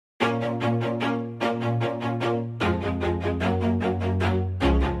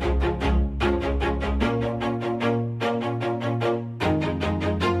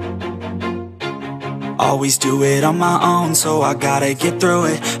Always do it on my own, so I gotta get through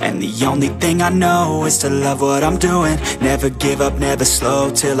it. And the only thing I know is to love what I'm doing. Never give up, never slow,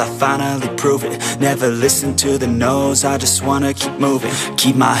 till I finally prove it. Never listen to the no's, I just wanna keep moving.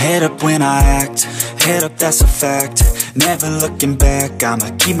 Keep my head up when I act, head up, that's a fact. Never looking back,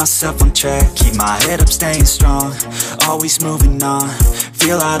 I'ma keep myself on track. Keep my head up, staying strong, always moving on.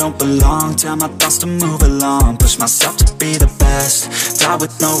 Feel I don't belong, tell my thoughts to move along. Push myself to be the best, die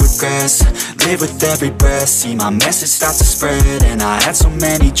with no regrets. Live with every breath, see my message start to spread. And I had so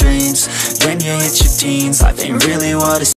many dreams, then you hit your teens. Life ain't really what it